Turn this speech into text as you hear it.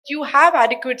You have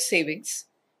adequate savings,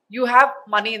 you have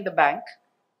money in the bank,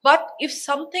 but if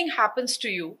something happens to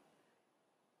you,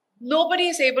 nobody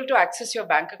is able to access your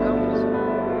bank account.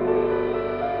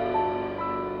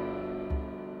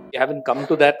 We haven't come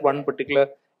to that one particular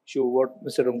issue, what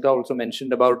Mr. Roongta also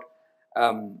mentioned about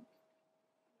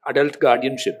adult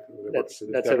guardianship. That's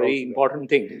a very important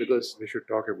thing, because we should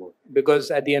talk about. Because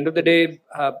at the end of the day,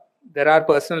 there are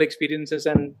personal experiences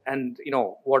and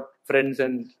what friends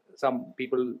and some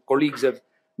people, colleagues have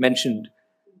mentioned.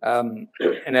 An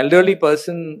elderly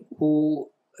person who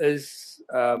is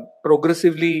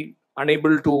progressively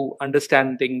unable to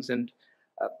understand things, and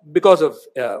because of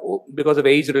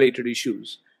age-related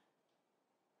issues.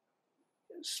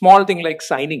 Small thing like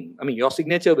signing, your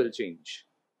signature will change.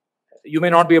 You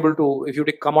may not be able to, if you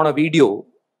come on a video.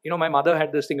 My mother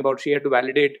had this thing about she had to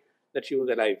validate that she was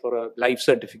alive for a life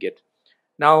certificate.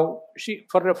 Now, she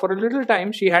for a little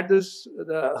time, she had this,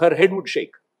 her head would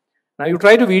shake. Now, you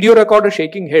try to video record a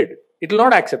shaking head, it will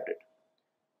not accept it.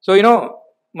 So,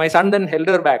 my son then held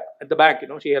her back, at the back,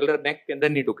 she held her neck and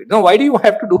then he took it. No, why do you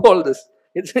have to do all this?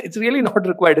 It's really not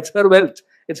required. It's her wealth.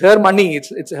 It's her money.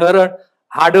 It's her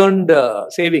hard-earned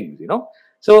savings,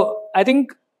 So, I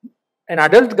think an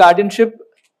adult guardianship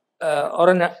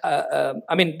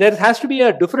there has to be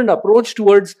a different approach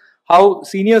towards how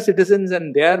senior citizens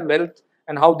and their wealth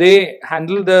and how they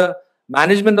handle the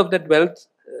management of that wealth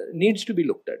needs to be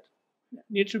looked at.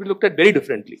 Needs to be looked at very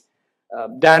differently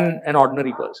than an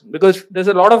ordinary person, because there's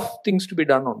a lot of things to be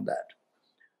done on that.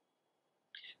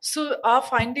 So our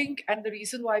finding, and the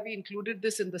reason why we included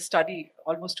this in the study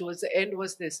almost towards the end,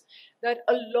 was this, that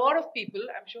a lot of people,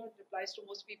 I'm sure it applies to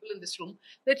most people in this room,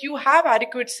 that you have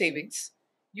adequate savings,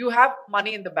 you have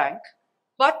money in the bank,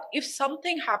 but if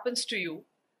something happens to you,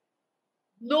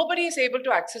 nobody is able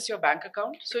to access your bank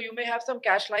account. So you may have some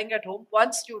cash lying at home.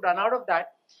 Once you run out of that,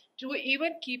 to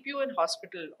even keep you in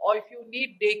hospital, or if you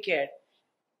need daycare,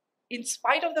 in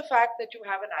spite of the fact that you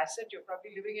have an asset, you're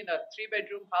probably living in a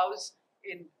 3-bedroom house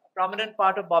in a prominent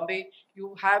part of Bombay,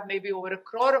 you have maybe over 1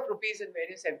 crore of rupees in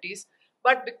various FDs,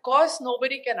 but because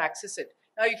nobody can access it.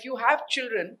 Now, if you have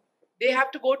children, they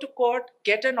have to go to court,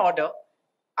 get an order.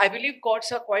 I believe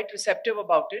courts are quite receptive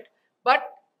about it, but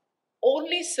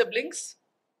only siblings,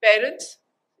 parents,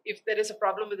 if there is a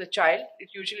problem with a child, it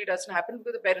usually doesn't happen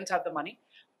because the parents have the money.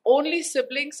 Only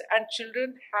siblings and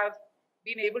children have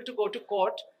been able to go to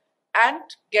court and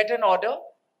get an order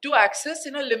to access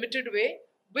in a limited way,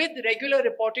 with regular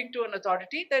reporting to an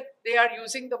authority that they are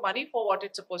using the money for what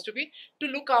it's supposed to be, to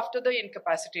look after the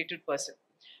incapacitated person.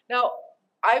 Now,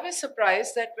 I was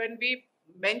surprised that when we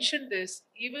mentioned this,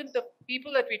 even the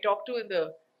people that we talked to in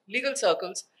the legal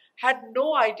circles had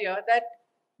no idea that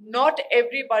not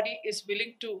everybody is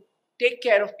willing to take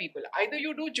care of people. Either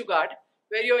you do jugaad,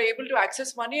 where you're able to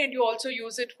access money and you also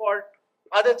use it for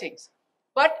other things.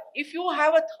 But if you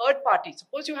have a third party,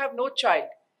 suppose you have no child,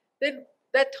 then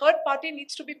that third party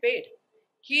needs to be paid.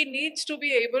 He needs to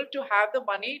be able to have the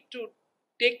money to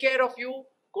take care of you,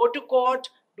 go to court,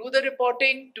 do the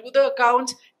reporting, do the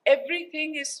accounts.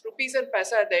 Everything is rupees and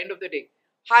paisa at the end of the day.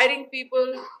 Hiring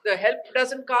people, the help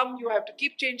doesn't come, you have to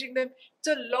keep changing them. It's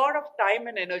a lot of time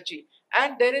and energy.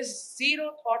 And there is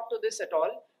zero thought to this at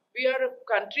all. We are a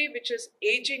country which is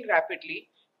aging rapidly.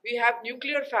 We have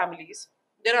nuclear families.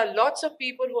 There are lots of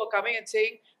people who are coming and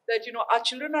saying that, our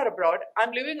children are abroad,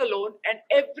 I'm living alone, and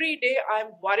every day I'm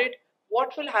worried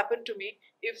what will happen to me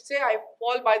if, say, I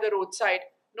fall by the roadside,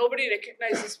 nobody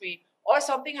recognizes me, or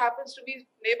something happens to me,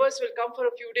 neighbors will come for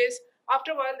a few days.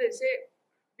 After a while, they say,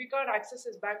 we can't access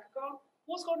his bank account.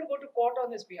 Who's going to go to court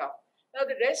on his behalf? Now,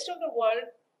 the rest of the world,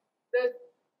 the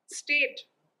state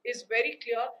is very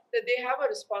clear that they have a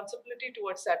responsibility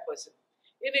towards that person.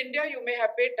 In India, you may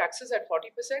have paid taxes at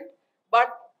 40%, but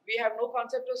we have no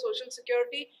concept of social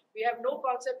security. We have no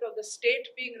concept of the state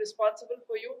being responsible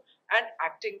for you and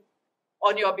acting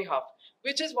on your behalf,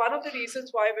 which is one of the reasons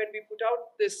why when we put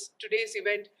out today's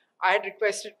event, I had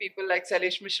requested people like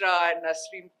Sailesh Mishra and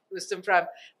Nasreem Wisdom Fram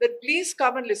that please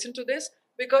come and listen to this,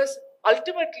 because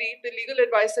ultimately the legal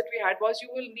advice that we had was you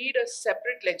will need a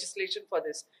separate legislation for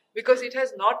this, because it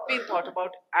has not been thought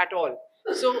about at all.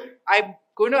 So I'm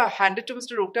going to hand it to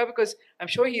Mr. Roongta, because I'm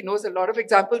sure he knows a lot of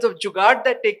examples of jugaad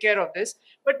that take care of this,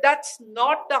 but that's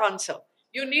not the answer.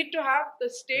 You need to have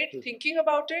the state thinking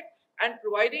about it and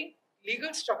providing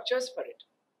legal structures for it.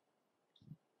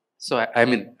 So,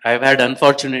 I've had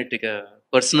unfortunate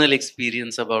personal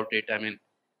experience about it.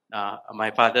 My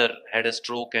father had a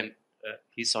stroke and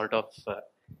he sort of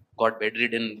got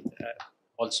bedridden.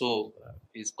 Also,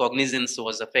 his cognizance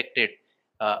was affected.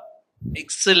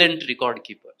 Excellent record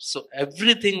keeper. So,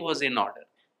 everything was in order.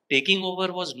 Taking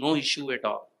over was no issue at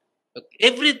all. Okay.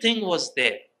 Everything was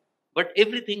there, but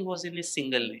everything was in a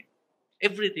single name.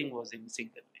 Everything was in a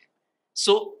single name.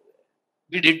 So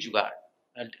we did jugaad.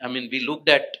 And I mean, we looked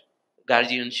at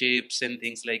guardianships and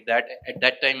things like that. At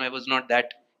that time, I was not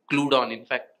that clued on. In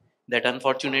fact, that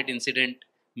unfortunate incident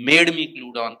made me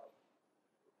clued on.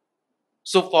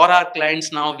 So for our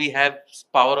clients now, we have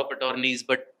power of attorneys,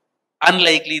 but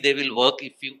unlikely they will work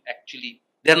if you actually,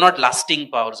 they're not lasting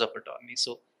powers of attorney.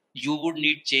 So you would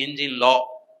need change in law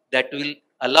that will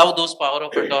allow those power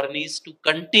of attorneys to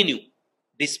continue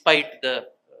despite the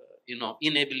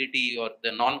inability or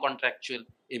the non-contractual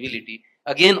ability.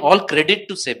 Again, all credit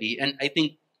to SEBI, and I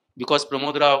think because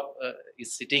Pramod Rao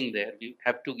is sitting there, we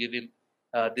have to give him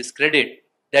this credit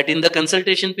that in the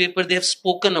consultation paper they have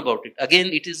spoken about it. Again,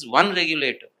 it is one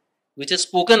regulator which has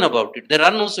spoken about it. There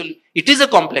are no solutions. It is a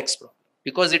complex problem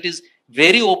because it is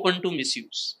very open to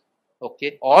misuse.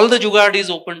 Okay, all the jugaad is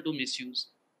open to misuse.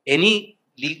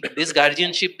 This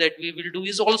guardianship that we will do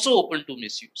is also open to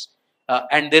misuse.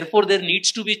 And therefore, there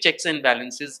needs to be checks and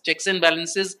balances. Checks and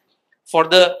balances for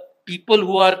the people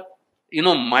who are,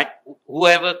 who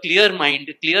have a clear mind,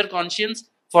 clear conscience.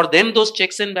 For them, those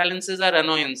checks and balances are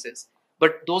annoyances,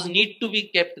 but those need to be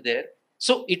kept there.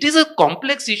 So it is a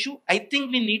complex issue. I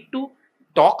think we need to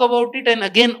talk about it. And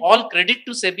again, all credit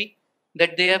to SEBI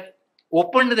that they have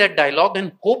opened that dialogue,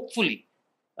 and hopefully,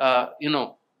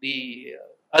 the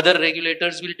other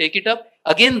regulators will take it up.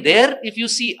 Again, there, if you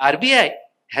see, RBI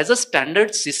has a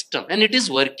standard system and it is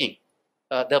working.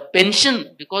 The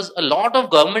pension, because a lot of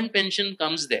government pension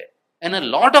comes there and a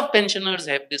lot of pensioners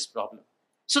have this problem.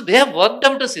 So they have worked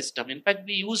out a system. In fact,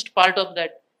 we used part of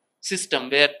that system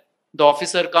where the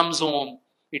officer comes home,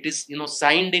 it is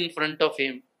signed in front of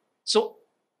him. So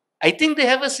I think they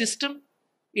have a system.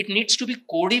 It needs to be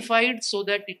codified so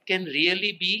that it can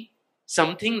really be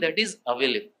something that is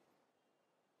available.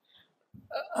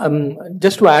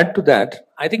 Just to add to that,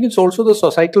 I think it's also the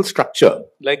societal structure.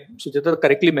 Like Sucheta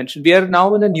correctly mentioned, we are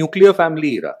now in a nuclear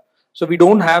family era. So we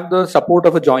don't have the support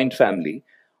of a joint family.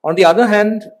 On the other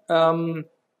hand,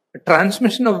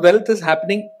 transmission of wealth is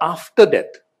happening after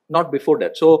death, not before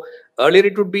death. So earlier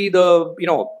it would be the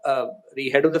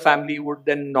head of the family would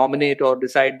then nominate or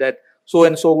decide that so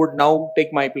and so would now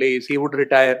take my place. He would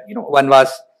retire, vanvas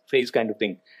phase kind of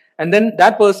thing, and then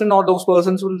that person or those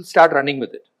persons will start running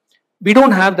with it. We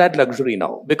don't have that luxury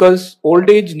now because old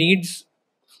age needs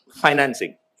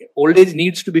financing. Old age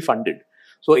needs to be funded.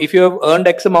 So if you have earned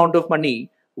X amount of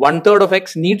money, 1/3 of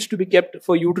X needs to be kept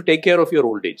for you to take care of your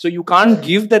old age. So you can't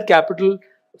give that capital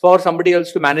for somebody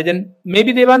else to manage, and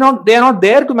maybe they are not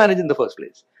there to manage in the first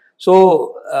place.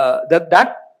 So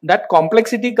that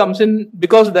complexity comes in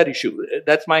because of that issue.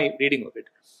 That's my reading of it.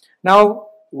 Now,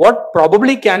 what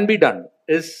probably can be done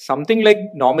is something like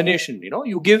nomination.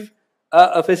 You give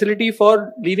a facility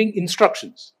for leaving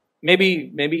instructions.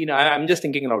 Maybe I'm just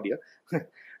thinking aloud here.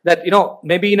 That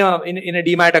maybe in a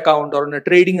demat account or in a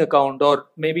trading account or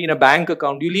maybe in a bank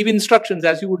account, you leave instructions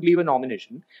as you would leave a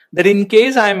nomination, that in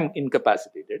case I'm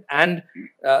incapacitated and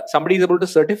somebody is able to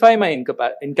certify my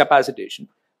incapacitation,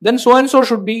 then so and so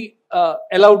should be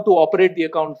allowed to operate the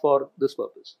account for this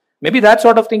purpose. Maybe that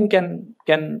sort of thing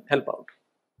can help out.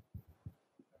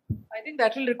 I think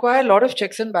that will require a lot of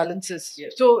checks and balances.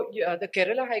 Yes. So the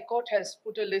Kerala High Court has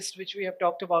put a list which we have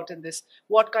talked about in this.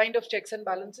 What kind of checks and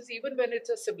balances, even when it's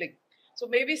a sibling. So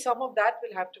maybe some of that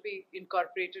will have to be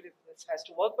incorporated if this has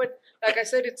to work. But like I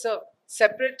said, it's a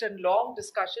separate and long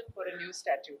discussion for a new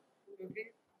statute.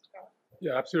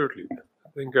 Yeah, absolutely. I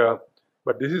think,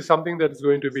 but this is something that is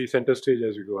going to be center stage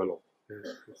as we go along.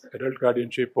 It's adult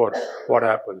guardianship or what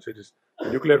happens. It is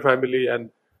a nuclear family, and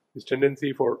this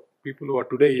tendency for people who are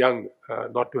today young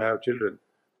not to have children.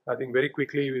 I think very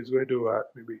quickly is going to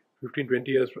maybe 15,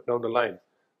 20 years down the line,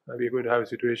 we are going to have a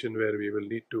situation where we will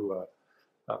need to,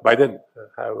 by then,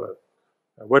 have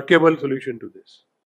a workable solution to this.